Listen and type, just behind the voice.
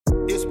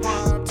It's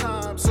prime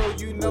time, so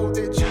you know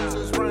that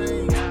Jesus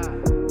reigns.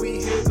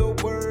 We hear the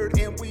word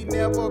and we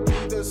never be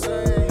the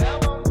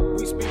same.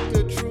 We speak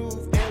the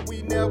truth and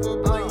we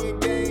never playing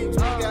games.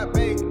 We got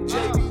bait,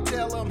 JB,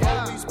 tell him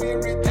Holy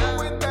Spirit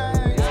doing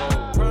things.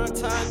 Prime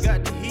time,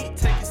 got the heat,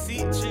 take a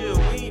seat, chill.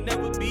 We ain't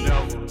never beat.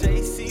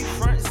 JC,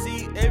 front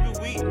seat, every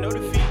week, no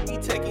defeat, we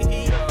taking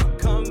heat.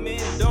 Come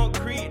in, don't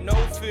creep, no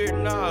fear,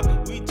 nah.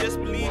 We just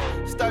believe,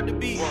 start the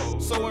beat,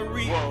 sow and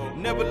reap,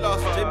 never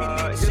lost,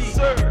 JB lead the sheep.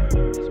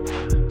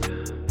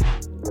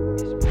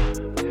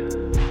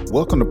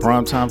 Welcome to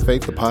Primetime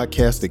Faith, the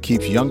podcast that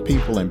keeps young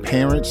people and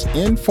parents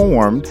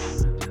informed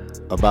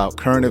about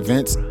current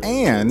events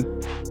and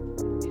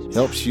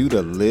helps you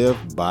to live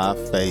by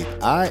faith.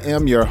 I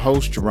am your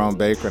host, Jerome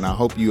Baker, and I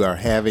hope you are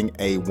having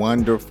a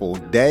wonderful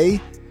day.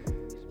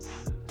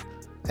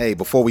 Hey,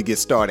 before we get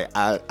started,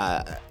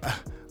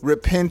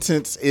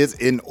 repentance is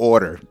in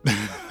order.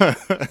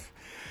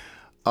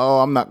 Oh,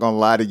 I'm not going to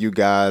lie to you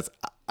guys.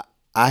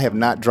 I have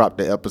not dropped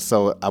the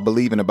episode, I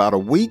believe, in about a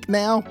week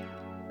now.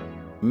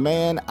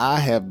 Man, I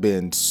have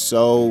been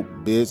so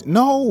busy.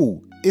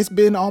 No, it's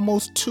been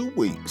almost 2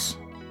 weeks.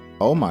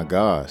 Oh my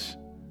gosh.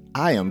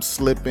 I am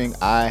slipping.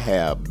 I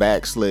have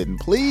backslidden.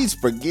 Please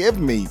forgive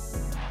me.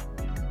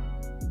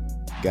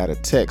 Got a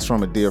text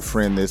from a dear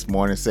friend this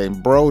morning saying,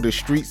 bro, the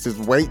streets is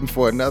waiting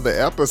for another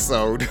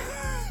episode.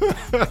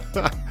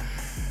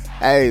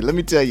 Hey, let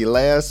me tell you,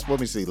 last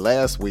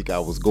week I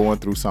was going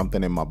through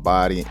something in my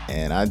body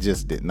and I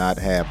just did not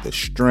have the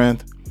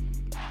strength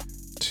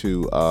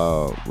to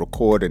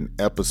record an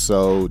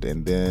episode.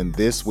 And then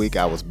this week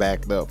I was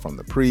backed up from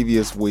the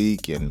previous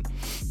week and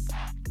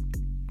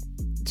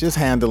just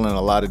handling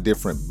a lot of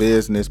different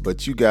business,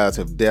 but you guys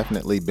have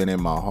definitely been in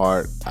my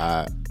heart.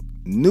 I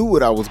knew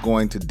what I was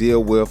going to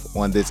deal with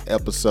on this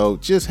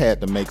episode, just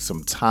had to make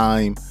some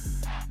time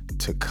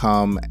to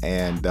come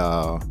and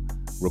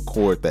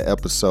record the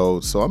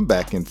episode. So I'm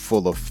back in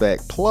full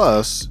effect.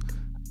 Plus,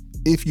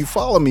 if you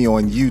follow me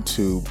on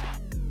YouTube,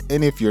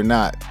 and if you're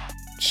not,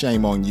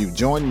 shame on you,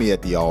 join me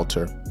at the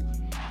altar.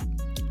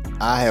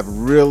 I have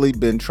really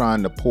been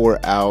trying to pour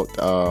out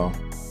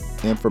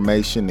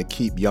information to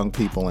keep young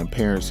people and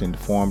parents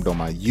informed on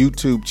my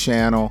YouTube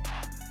channel.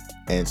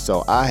 And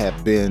so I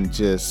have been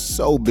just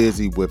so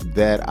busy with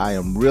that. I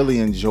am really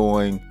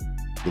enjoying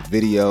the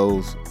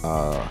videos.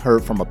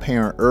 Heard from a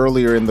parent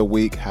earlier in the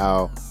week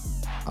how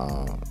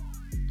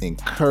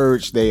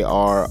encouraged they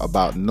are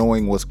about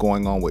knowing what's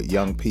going on with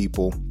young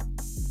people.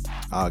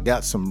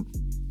 Got some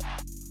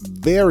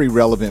very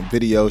relevant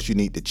videos you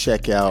need to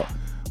check out.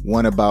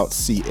 One about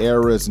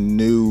Sierra's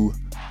new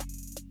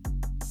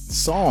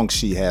song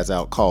she has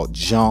out called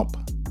Jump.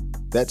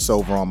 That's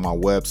over on my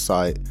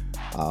website.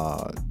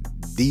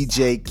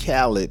 DJ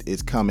Khaled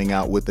is coming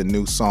out with a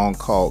new song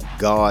called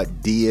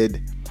God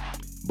Did.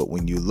 But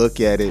when you look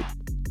at it,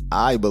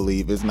 I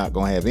believe it's not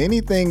going to have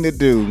anything to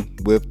do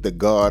with the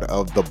God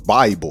of the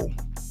Bible.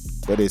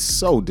 But it's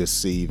so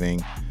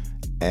deceiving.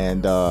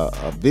 And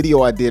a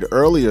video I did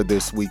earlier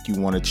this week you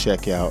want to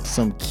check out.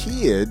 Some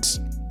kids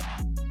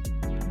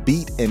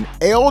beat an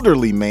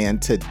elderly man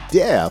to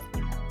death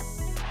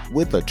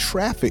with a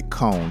traffic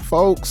cone.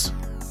 Folks,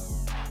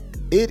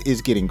 it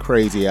is getting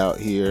crazy out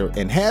here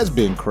and has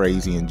been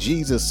crazy. And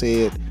Jesus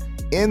said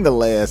in the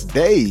last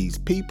days,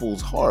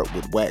 people's heart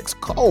would wax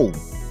cold.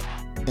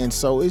 And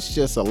so it's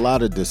just a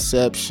lot of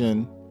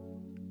deception.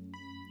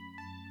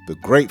 The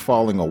great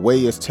falling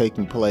away is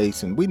taking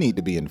place, and we need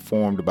to be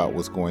informed about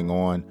what's going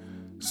on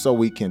so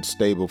we can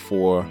stay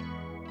before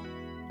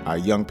our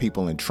young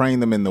people and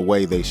train them in the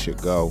way they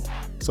should go.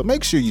 So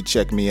make sure you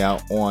check me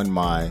out on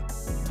my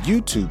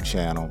YouTube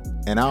channel,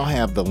 and I'll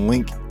have the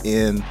link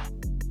in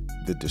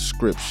the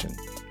description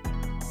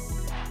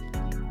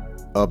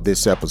of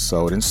this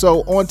episode. And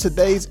so on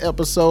today's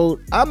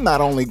episode, I'm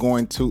not only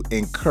going to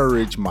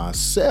encourage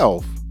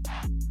myself,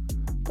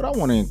 but I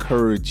want to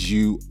encourage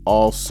you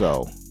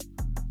also.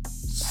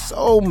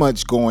 So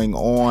much going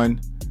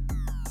on.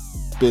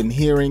 Been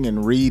hearing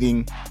and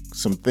reading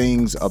some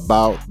things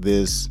about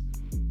this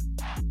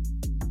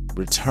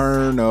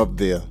return of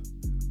the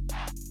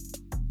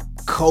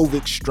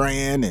COVID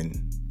strand and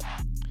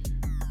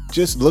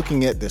just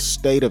looking at the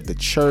state of the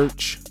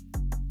church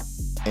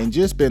and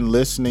just been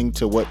listening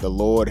to what the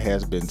Lord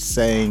has been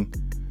saying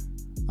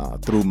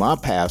through my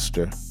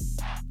pastor.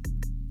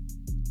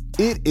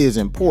 It is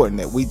important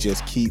that we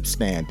just keep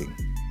standing.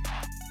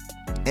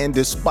 And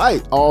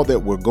despite all that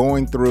we're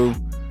going through,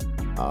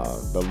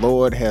 the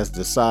Lord has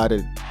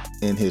decided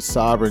in his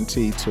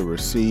sovereignty to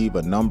receive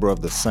a number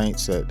of the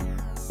saints at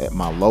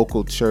my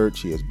local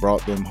church. He has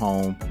brought them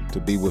home to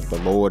be with the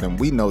Lord. And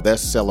we know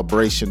that's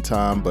celebration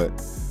time, but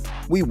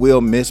we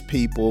will miss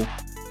people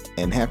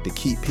and have to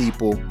keep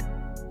people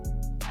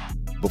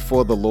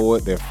before the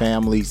Lord, their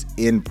families,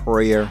 in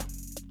prayer,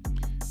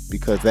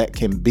 because that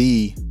can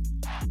be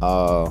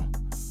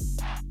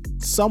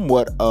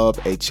somewhat of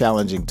a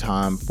challenging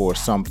time for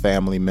some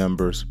family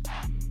members.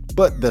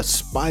 But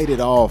despite it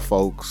all,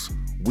 folks,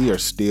 we are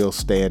still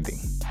standing.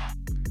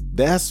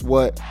 That's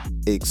what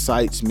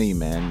excites me,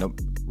 man.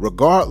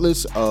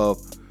 Regardless of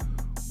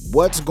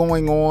what's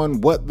going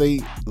on, what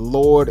the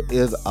Lord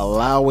is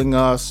allowing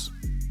us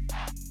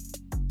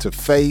to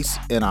face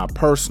in our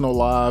personal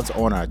lives,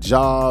 on our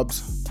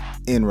jobs,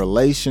 in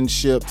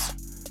relationships.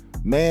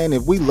 Man,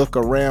 if we look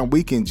around,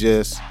 we can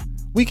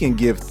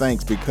give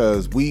thanks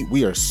because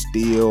we're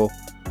still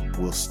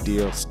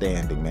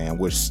standing, man.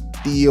 We're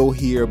still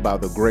here by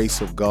the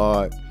grace of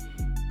God,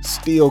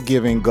 still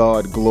giving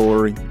God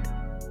glory,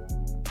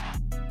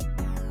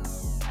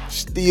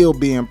 still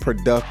being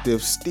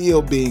productive,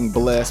 still being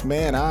blessed.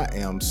 Man, I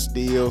am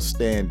still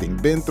standing.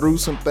 Been through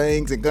some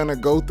things and gonna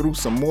go through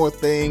some more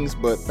things,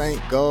 but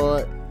thank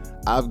God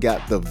I've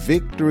got the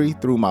victory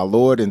through my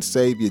Lord and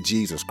Savior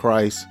Jesus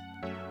Christ,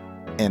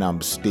 and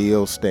I'm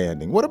still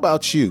standing. What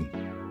about you?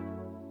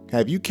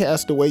 Have you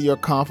cast away your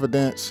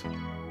confidence?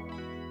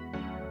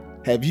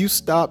 Have you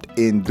stopped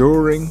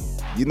enduring?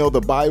 You know,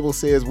 the Bible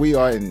says we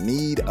are in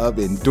need of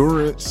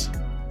endurance.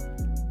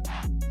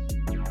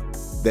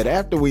 That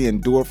after we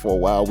endure for a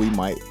while, we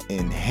might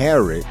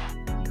inherit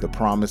the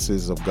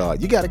promises of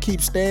God. You got to keep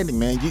standing,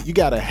 man. You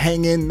got to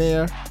hang in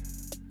there.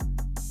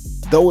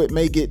 Though it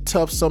may get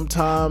tough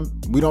sometime,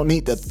 we don't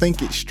need to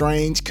think it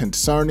strange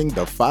concerning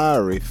the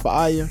fiery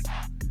fire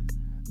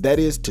that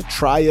is to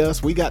try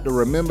us. We got to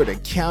remember to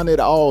count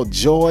it all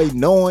joy,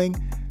 knowing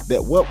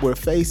that what we're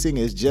facing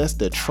is just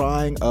the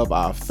trying of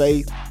our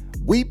faith.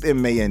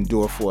 Weeping may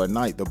endure for a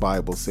night, the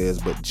Bible says,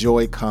 but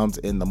joy comes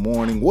in the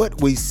morning.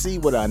 What we see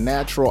with our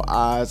natural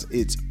eyes,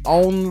 it's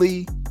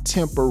only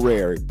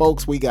temporary.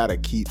 Folks, we got to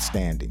keep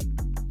standing.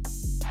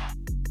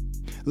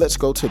 Let's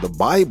go to the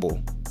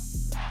Bible.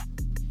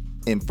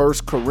 In 1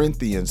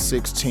 Corinthians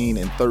 16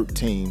 and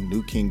 13,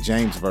 New King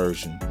James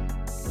Version,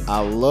 I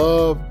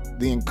love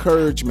the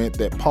encouragement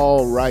that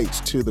Paul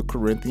writes to the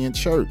Corinthian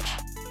church.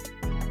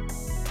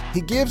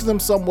 He gives them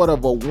somewhat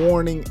of a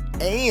warning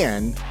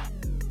and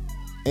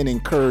an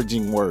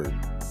encouraging word.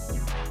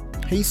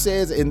 He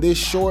says in this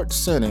short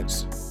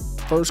sentence,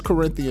 1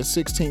 Corinthians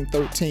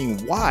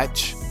 16:13,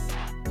 watch,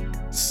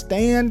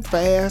 stand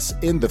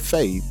fast in the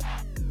faith,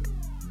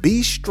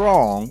 be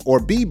strong, or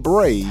be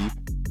brave,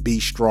 be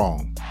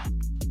strong.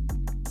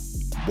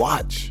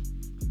 Watch.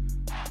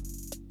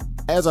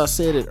 As I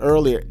said it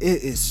earlier,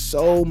 it is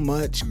so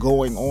much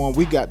going on.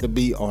 We got to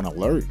be on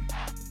alert.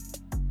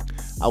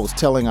 I was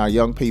telling our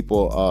young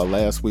people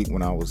last week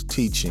when I was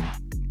teaching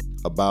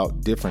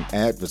about different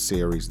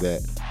adversaries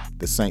that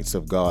the saints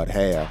of God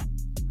have.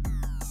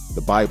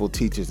 The Bible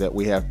teaches that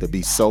we have to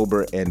be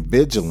sober and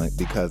vigilant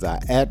because our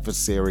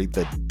adversary,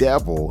 the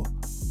devil,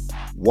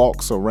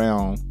 walks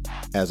around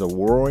as a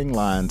roaring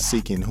lion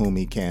seeking whom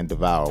he can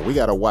devour. We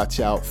got to watch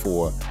out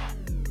for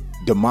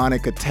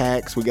demonic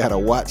attacks. We got to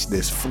watch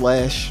this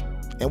flesh,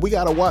 and we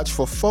got to watch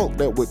for folk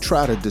that would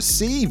try to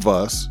deceive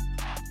us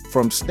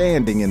from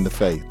standing in the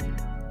faith.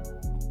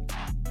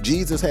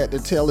 Jesus had to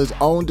tell his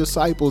own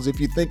disciples, if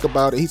you think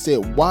about it, he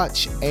said,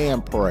 watch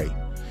and pray.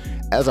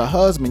 As a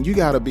husband, you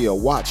got to be a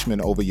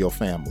watchman over your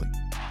family.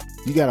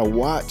 You got to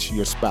watch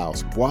your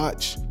spouse,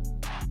 watch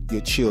your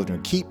children,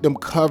 keep them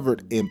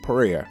covered in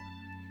prayer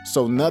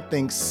so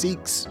nothing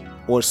seeks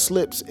or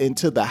slips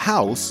into the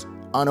house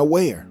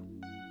unaware.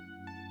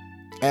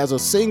 As a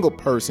single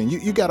person,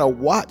 you got to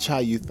watch how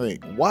you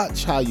think,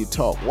 watch how you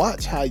talk,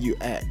 watch how you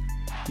act.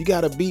 You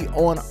got to be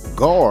on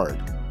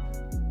guard.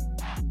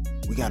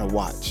 We got to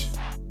watch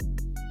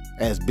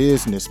as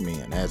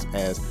businessmen,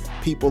 as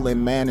people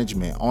in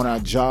management, on our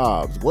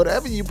jobs,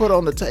 whatever you put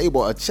on the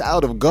table, a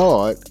child of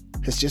God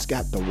has just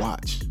got to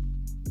watch.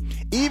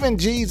 Even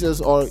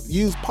Jesus or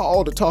use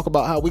Paul to talk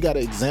about how we got to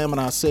examine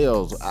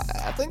ourselves.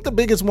 I think the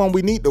biggest one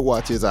we need to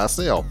watch is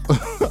ourselves.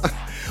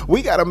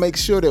 We got to make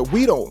sure that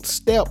we don't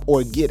step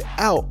or get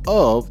out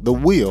of the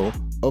will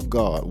of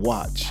God.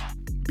 Watch.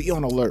 Be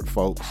on alert,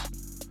 folks.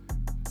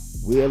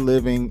 We're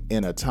living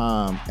in a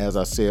time, as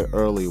I said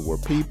earlier, where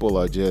people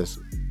are just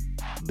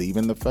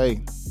leaving the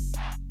faith.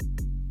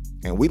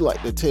 And we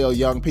like to tell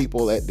young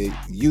people at the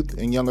youth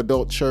and young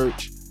adult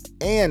church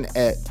and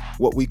at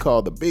what we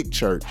call the big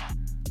church,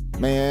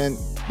 man,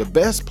 the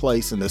best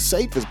place and the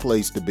safest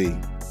place to be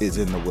is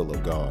in the will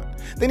of God.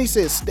 Then he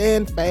says,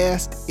 stand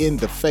fast in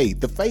the faith.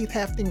 The faith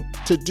having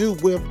to do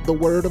with the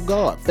word of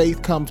God.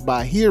 Faith comes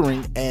by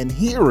hearing, and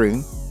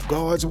hearing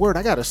God's word.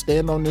 I got to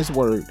stand on this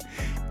word.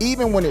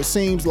 Even when it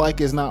seems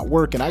like it's not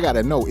working, I got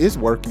to know it's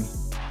working.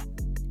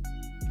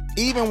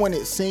 Even when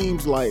it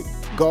seems like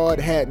God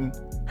hadn't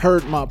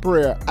heard my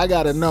prayer, I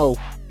got to know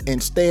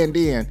and stand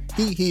in.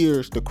 He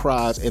hears the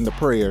cries and the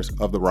prayers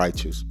of the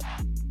righteous.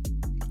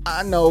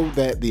 I know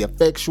that the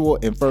effectual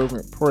and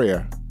fervent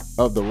prayer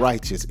of the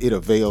righteous, it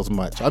avails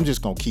much. I'm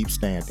just going to keep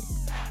standing.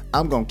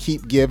 I'm going to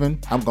keep giving.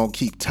 I'm going to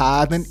keep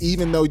tithing,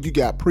 even though you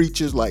got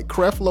preachers like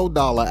Creflo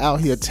Dollar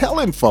out here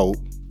telling folk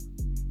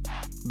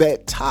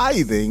that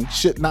tithing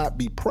should not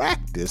be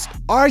practiced.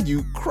 Are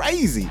you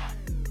crazy?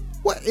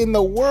 What in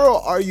the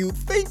world are you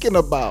thinking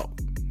about?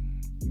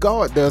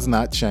 God does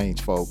not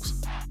change, folks.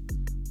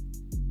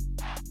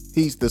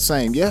 He's the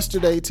same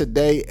yesterday,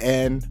 today,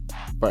 and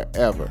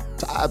forever.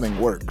 Tithing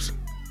works.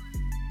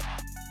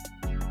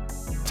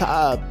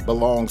 Tithe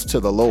belongs to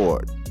the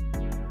Lord.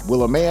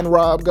 Will a man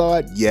rob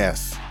God?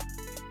 Yes.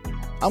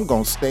 I'm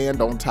going to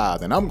stand on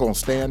tithing. I'm going to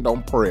stand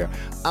on prayer.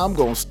 I'm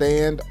going to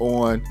stand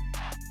on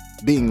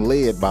being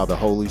led by the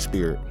Holy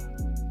Spirit.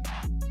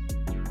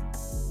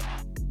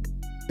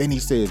 Then he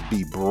says,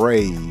 be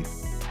brave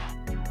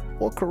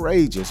or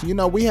courageous. You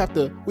know, we have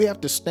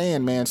to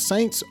stand, man.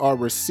 Saints are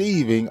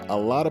receiving a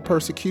lot of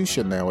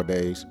persecution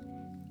nowadays.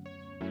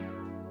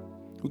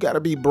 We got to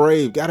be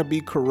brave, got to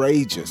be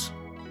courageous.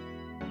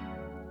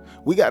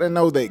 We got to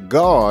know that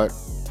God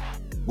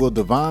will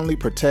divinely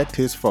protect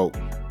his folk.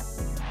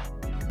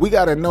 We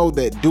got to know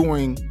that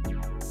doing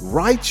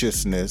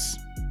righteousness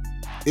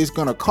is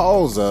going to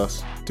cause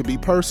us to be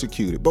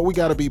persecuted, but we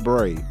got to be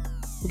brave.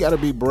 We got to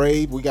be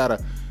brave. We got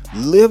to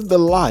live the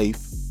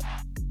life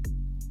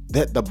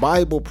that the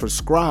Bible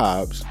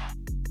prescribes.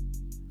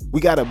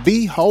 We got to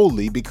be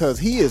holy because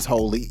he is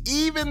holy,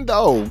 even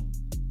though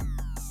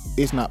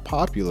it's not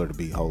popular to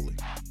be holy.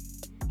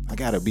 I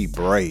got to be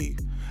brave.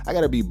 I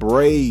got to be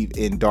brave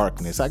in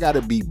darkness. I got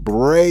to be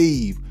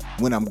brave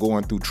when I'm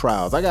going through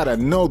trials. I got to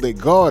know that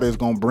God is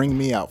going to bring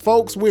me out.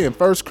 Folks, we're in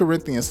 1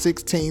 Corinthians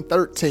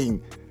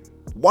 16:13.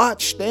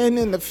 Watch, stand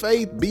in the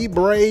faith, be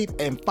brave,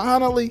 and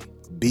finally,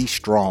 be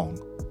strong.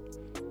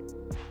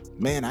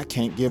 Man, I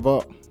can't give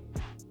up.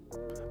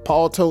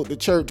 Paul told the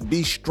church,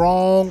 be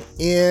strong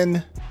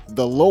in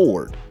the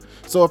Lord.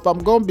 So if I'm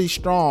going to be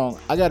strong,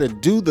 I got to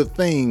do the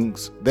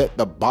things that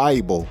the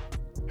Bible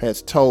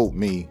has told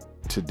me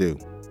to do.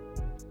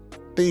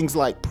 Things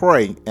like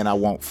pray and I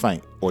won't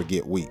faint or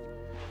get weak.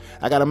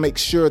 I got to make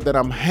sure that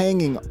I'm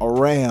hanging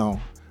around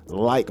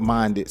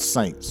like-minded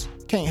saints.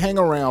 Can't hang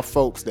around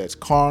folks that's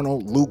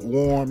carnal,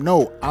 lukewarm.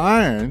 No,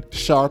 iron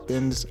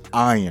sharpens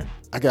iron.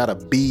 I got to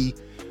be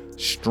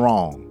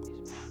strong.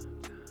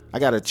 I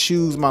got to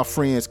choose my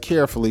friends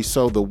carefully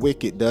so the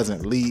wicked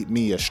doesn't lead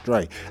me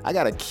astray. I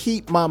got to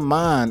keep my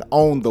mind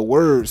on the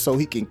word so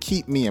he can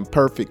keep me in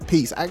perfect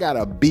peace. I got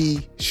to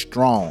be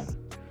strong.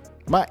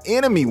 My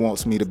enemy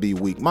wants me to be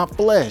weak. My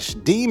flesh,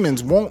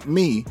 demons want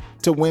me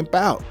to wimp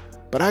out.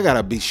 But I got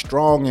to be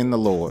strong in the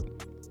Lord.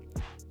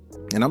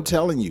 And I'm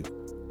telling you,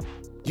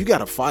 you got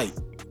to fight.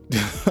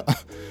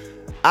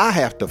 I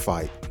have to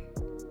fight.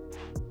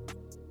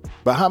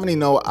 But how many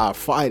know our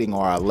fighting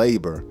or our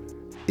labor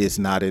is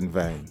not in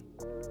vain?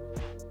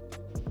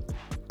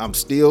 I'm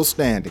still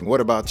standing.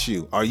 What about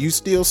you? Are you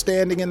still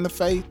standing in the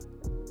faith?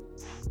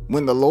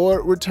 When the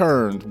Lord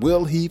returns,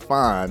 will he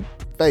find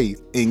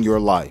faith in your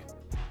life?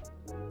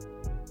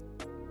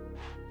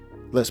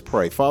 Let's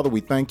pray. Father, we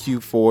thank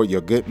you for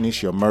your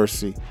goodness, your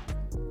mercy.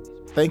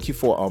 Thank you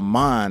for a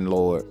mind,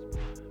 Lord,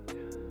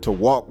 to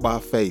walk by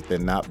faith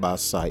and not by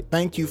sight.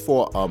 Thank you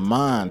for a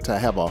mind to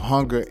have a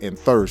hunger and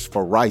thirst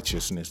for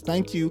righteousness.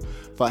 Thank you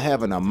for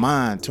having a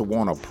mind to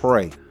want to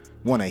pray,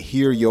 want to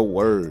hear your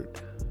word,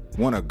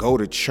 want to go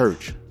to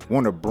church,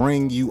 want to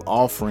bring you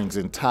offerings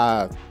and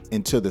tithe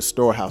into the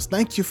storehouse.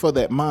 Thank you for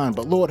that mind.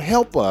 But Lord,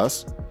 help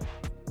us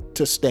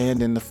to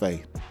stand in the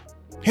faith.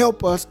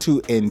 Help us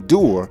to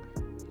endure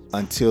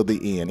until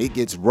the end. It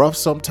gets rough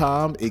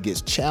sometimes, it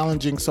gets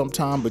challenging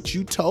sometimes, but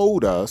you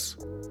told us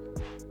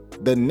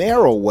the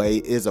narrow way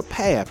is a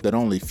path that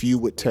only few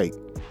would take.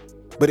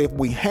 But if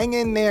we hang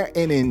in there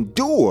and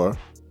endure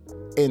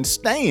and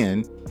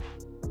stand,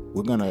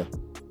 we're going to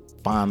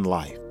find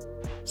life.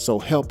 So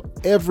help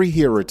every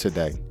hearer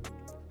today.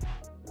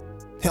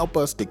 Help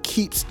us to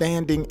keep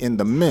standing in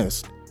the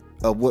midst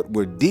of what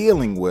we're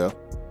dealing with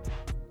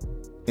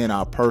in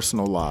our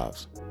personal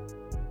lives.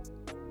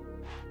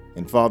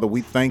 And Father,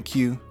 we thank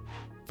you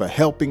for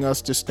helping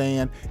us to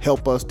stand.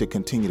 Help us to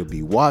continue to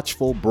be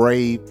watchful,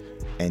 brave,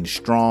 and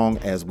strong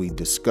as we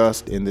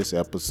discussed in this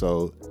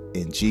episode.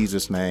 In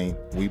Jesus' name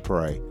we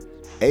pray.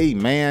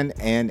 Amen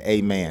and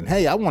amen.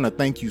 Hey, I want to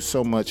thank you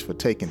so much for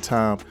taking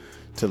time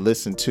to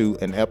listen to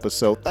an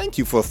episode. Thank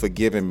you for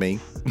forgiving me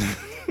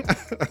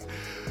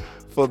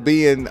for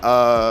being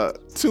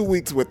 2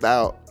 weeks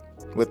without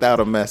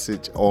a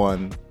message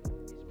on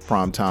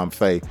Primetime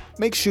Faith.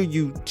 Make sure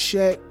you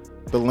check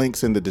the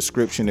links in the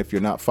description. If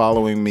you're not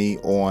following me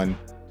on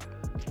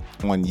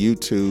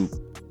YouTube,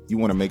 you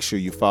want to make sure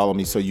you follow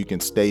me so you can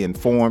stay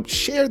informed.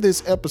 Share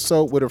this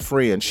episode with a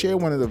friend. Share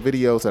one of the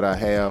videos that I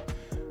have.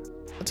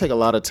 I take a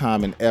lot of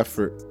time and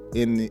effort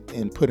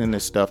in putting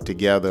this stuff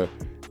together,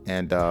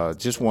 and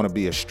just want to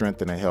be a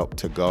strength and a help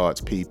to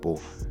God's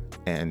people.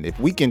 And if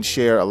we can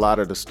share a lot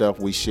of the stuff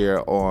we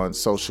share on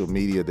social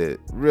media that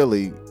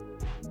really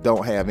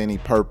don't have any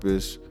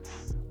purpose,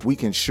 we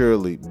can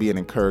surely be an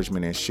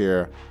encouragement and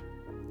share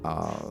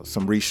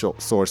some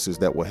resources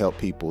that will help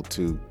people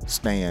to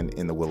stand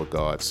in the will of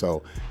God.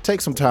 So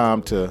take some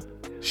time to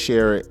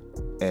share it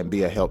and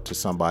be a help to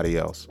somebody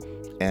else.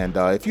 And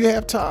if you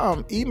have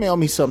time, email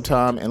me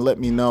sometime and let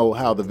me know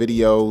how the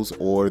videos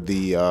or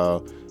the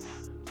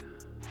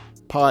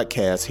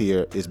podcast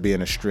here is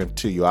being a strength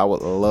to you. I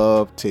would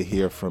love to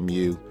hear from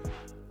you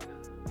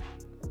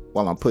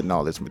while I'm putting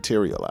all this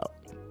material out.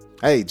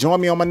 Hey,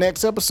 join me on my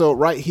next episode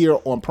right here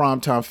on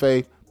Primetime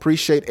Faith.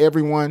 Appreciate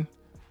everyone.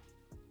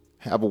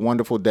 Have a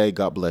wonderful day.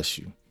 God bless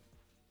you.